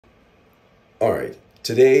All right,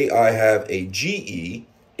 today I have a GE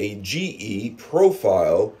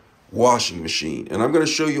profile washing machine, and I'm going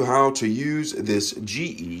to show you how to use this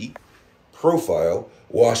GE profile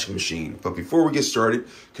washing machine. But before we get started,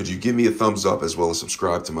 could you give me a thumbs up as well as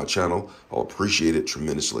subscribe to my channel? I'll appreciate it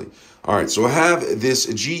tremendously. All right, so I have this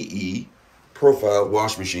GE profile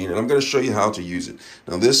wash machine, and I'm going to show you how to use it.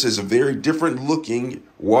 Now, this is a very different looking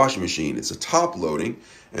washing machine. It's a top loading,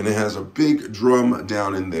 and it has a big drum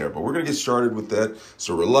down in there. But we're going to get started with that.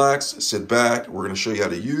 So relax, sit back. We're going to show you how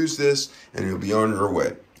to use this, and you'll be on your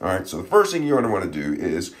way. All right, so the first thing you're going to want to do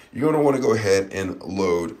is you're going to want to go ahead and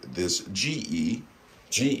load this GE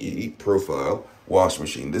profile wash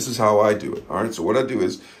machine. This is how I do it. All right, so what I do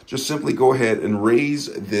is just simply go ahead and raise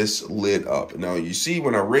this lid up. Now you see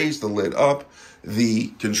when I raise the lid up, the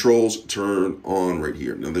controls turn on right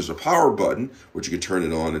here. Now there's a power button, which you can turn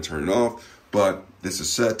it on and turn it off, but this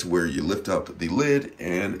is set to where you lift up the lid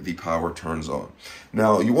and the power turns on.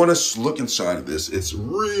 Now you want to look inside of this. It's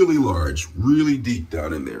really large, really deep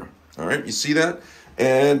down in there. All right, you see that?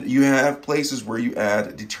 And you have places where you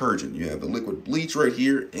add detergent. You have the liquid bleach right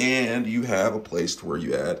here, and you have a place to where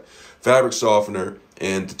you add fabric softener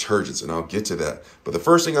and detergents, and I'll get to that. But the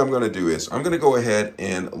first thing I'm going to do is I'm going to go ahead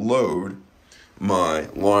and load my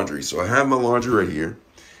laundry. So I have my laundry right here,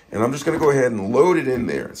 and I'm just going to go ahead and load it in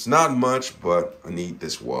there. It's not much, but I need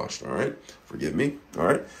this washed, all right? Forgive me, all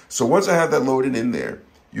right? So once I have that loaded in there,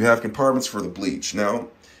 you have compartments for the bleach. Now,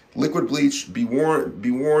 liquid bleach, be warned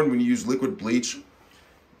when you use liquid bleach,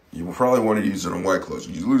 you will probably want to use it on white clothes.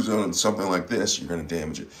 If you lose it on something like this, you're going to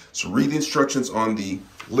damage it. So read the instructions on the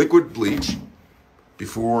liquid bleach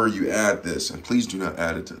before you add this. And please do not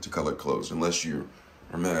add it to colored clothes unless you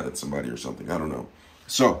are mad at somebody or something. I don't know.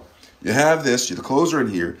 So you have this. The clothes are in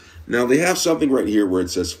here. Now they have something right here where it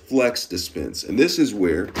says flex dispense. And this is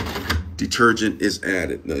where detergent is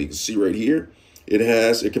added. Now you can see right here, it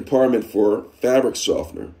has a compartment for fabric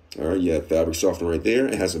softener. All right, you have fabric softener right there.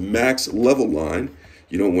 It has a max level line.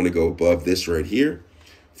 You don't want to go above this right here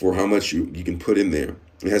for how much you can put in there.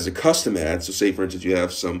 It has a custom add. So say, for instance, you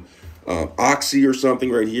have some oxy or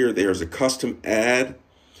something right here. There's a custom add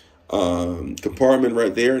compartment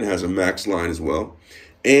right there, and it has a max line as well.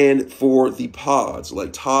 And for the pods,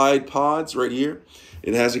 like Tide pods right here,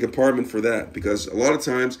 it has a compartment for that, because a lot of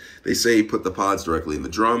times they say put the pods directly in the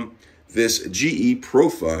drum. This GE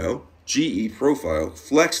profile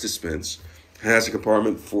flex dispense has a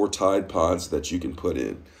compartment for Tide pods that you can put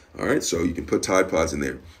in. All right, so you can put Tide pods in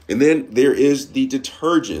there. And then there is the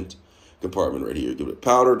detergent compartment right here. You can put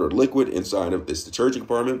powdered or liquid inside of this detergent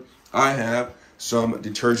compartment. I have some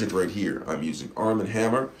detergent right here. I'm using Arm &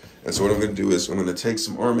 Hammer. And so what I'm going to do is I'm going to take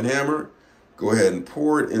some Arm & Hammer, go ahead and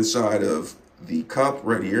pour it inside of the cup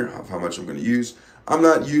right here of how much I'm going to use. I'm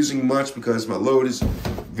not using much because my load is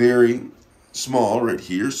very small right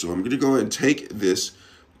here. So I'm going to go ahead and take this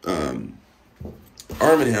Arm &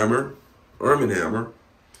 Hammer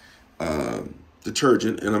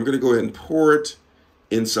detergent, and I'm going to go ahead and pour it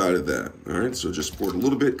inside of that. All right, so just pour it a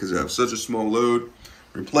little bit because I have such a small load.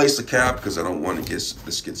 Replace the cap because I don't want to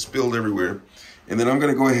this get spilled everywhere. And then I'm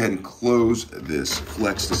going to go ahead and close this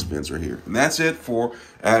flex dispense right here. And that's it for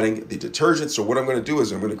adding the detergent. So what I'm going to do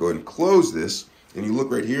is I'm going to go ahead and close this. And you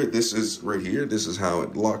look right here, this is right here. This is how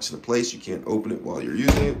it locks into place. You can't open it while you're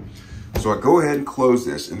using it. So I go ahead and close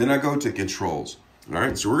this, and then I go to controls. All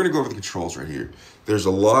right, so we're going to go over the controls right here. There's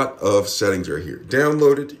a lot of settings right here.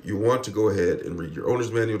 Downloaded, you want to go ahead and read your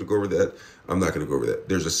owner's manual to go over that. I'm not going to go over that.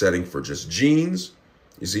 There's a setting for just jeans.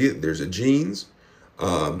 You see it? There's a jeans.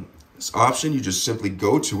 This option, you just simply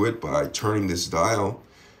go to it by turning this dial.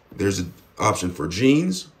 There's an option for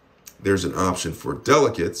jeans. There's an option for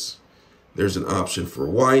delicates. There's an option for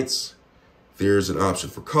whites. There's an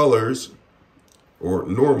option for colors or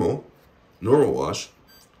normal wash.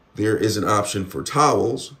 There is an option for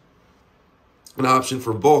towels, an option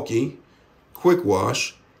for bulky, quick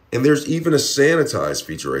wash, and there's even a sanitize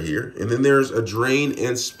feature right here. And then there's a drain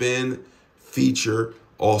and spin feature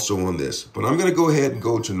also on this. But I'm going to go ahead and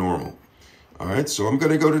go to normal. All right, so I'm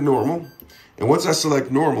going to go to normal. And once I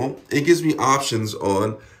select normal, it gives me options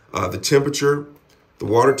on the temperature, the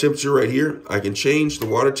water temperature right here. I can change the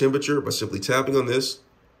water temperature by simply tapping on this.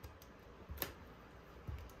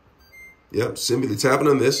 Yep, simply tapping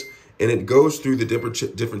on this, and it goes through the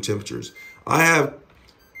different temperatures. I have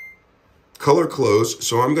color closed,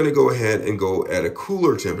 so I'm going to go ahead and go at a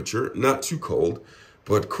cooler temperature, not too cold,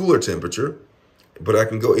 but cooler temperature. But it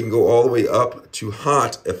can go all the way up to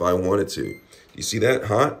hot if I wanted to. You see that?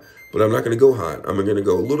 Hot? But I'm not going to go hot. I'm going to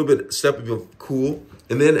go a little bit, step above cool,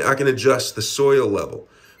 and then I can adjust the soil level.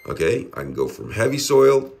 Okay, I can go from heavy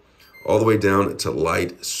soil all the way down to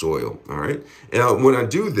light soil. All right. Now, when I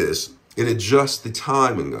do this, it adjusts the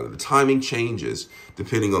timing on it. The timing changes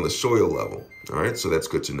depending on the soil level. All right. So that's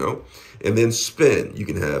good to know. And then spin. You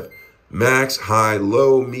can have max, high,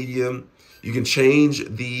 low, medium. You can change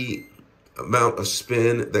the amount of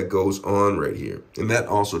spin that goes on right here. And that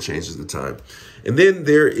also changes the time. And then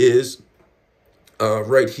there is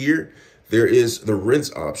right here, there is the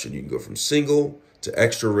rinse option. You can go from single to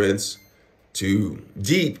extra rinse to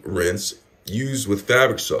deep rinse used with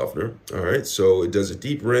fabric softener. All right, so it does a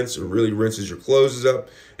deep rinse. It really rinses your clothes up,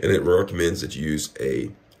 and it recommends that you use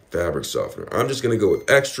a fabric softener. I'm just going to go with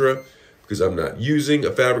extra because I'm not using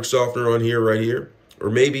a fabric softener on here right here. Or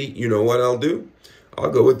maybe, you know what I'll do?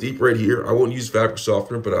 I'll go with deep right here. I won't use fabric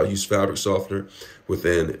softener, but I'll use fabric softener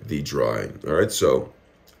within the drying. All right, so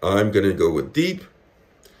I'm going to go with deep.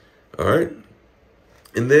 All right,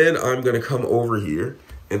 and then I'm going to come over here,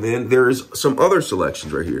 and then there is some other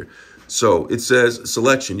selections right here. So it says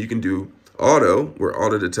selection. You can do auto, where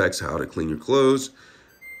auto detects how to clean your clothes.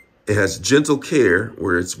 It has gentle care,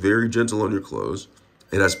 where it's very gentle on your clothes.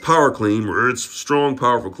 It has power clean, where it's strong,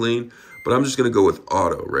 powerful clean. But I'm just going to go with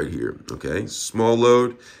auto right here, okay? Small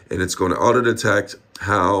load, and it's going to auto detect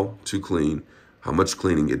how to clean, how much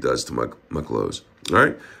cleaning it does to my clothes, all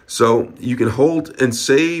right? So you can hold and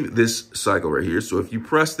save this cycle right here. So if you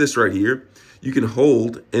press this right here, you can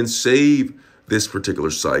hold and save this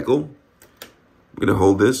particular cycle. I'm going to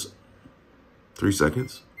hold this 3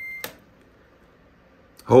 seconds.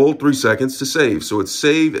 Hold 3 seconds to save. So it's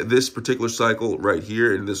save this particular cycle right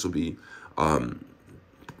here, and this will be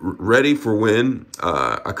ready for when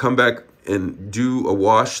I come back and do a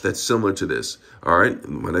wash that's similar to this. All right,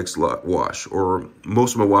 my next wash, or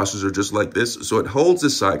most of my washes are just like this. So it holds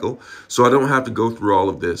this cycle, so I don't have to go through all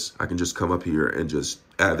of this. I can just come up here and just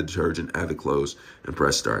add the detergent, add the clothes, and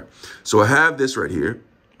press start. So I have this right here,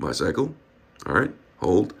 my cycle. All right,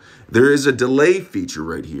 hold. There is a delay feature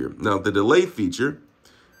right here. Now the delay feature,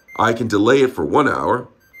 I can delay it for 1 hour,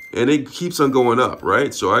 and it keeps on going up,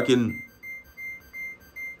 right? So I can,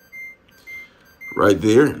 right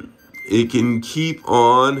there, it can keep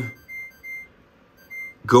on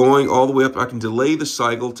going all the way up. I can delay the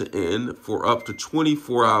cycle to end for up to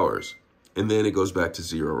 24 hours, and then it goes back to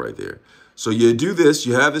 0 right there. So you do this,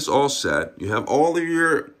 you have this all set, you have all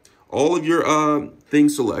of your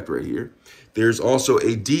things select right here. There's also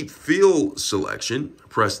a deep fill selection.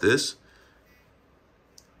 Press this.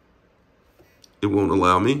 It won't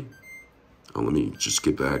allow me. Oh, let me just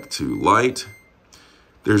get back to light.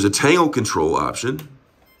 There's a tangle control option.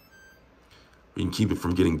 You can keep it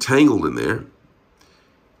from getting tangled in there.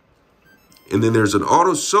 And then there's an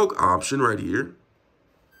auto soak option right here.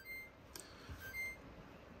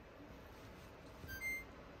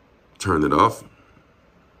 Turn it off.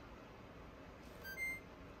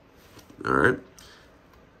 All right.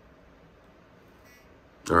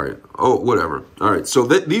 All right. Oh, whatever. All right. So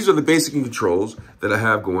these are the basic controls that I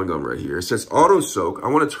have going on right here. It says auto soak. I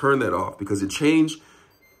want to turn that off because it changed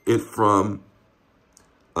it from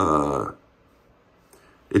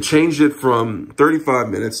 35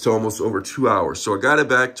 minutes to almost over 2 hours. So I got it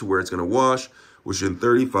back to where it's going to wash, which is in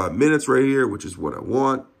 35 minutes right here, which is what I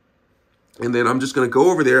want. And then I'm just going to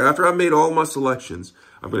go over there. After I've made all my selections,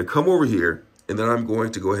 I'm going to come over here, and then I'm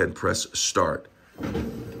going to go ahead and press start.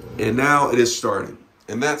 And now it is starting.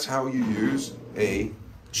 And that's how you use a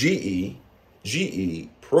GE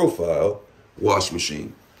Profile wash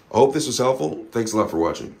machine. I hope this was helpful. Thanks a lot for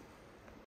watching.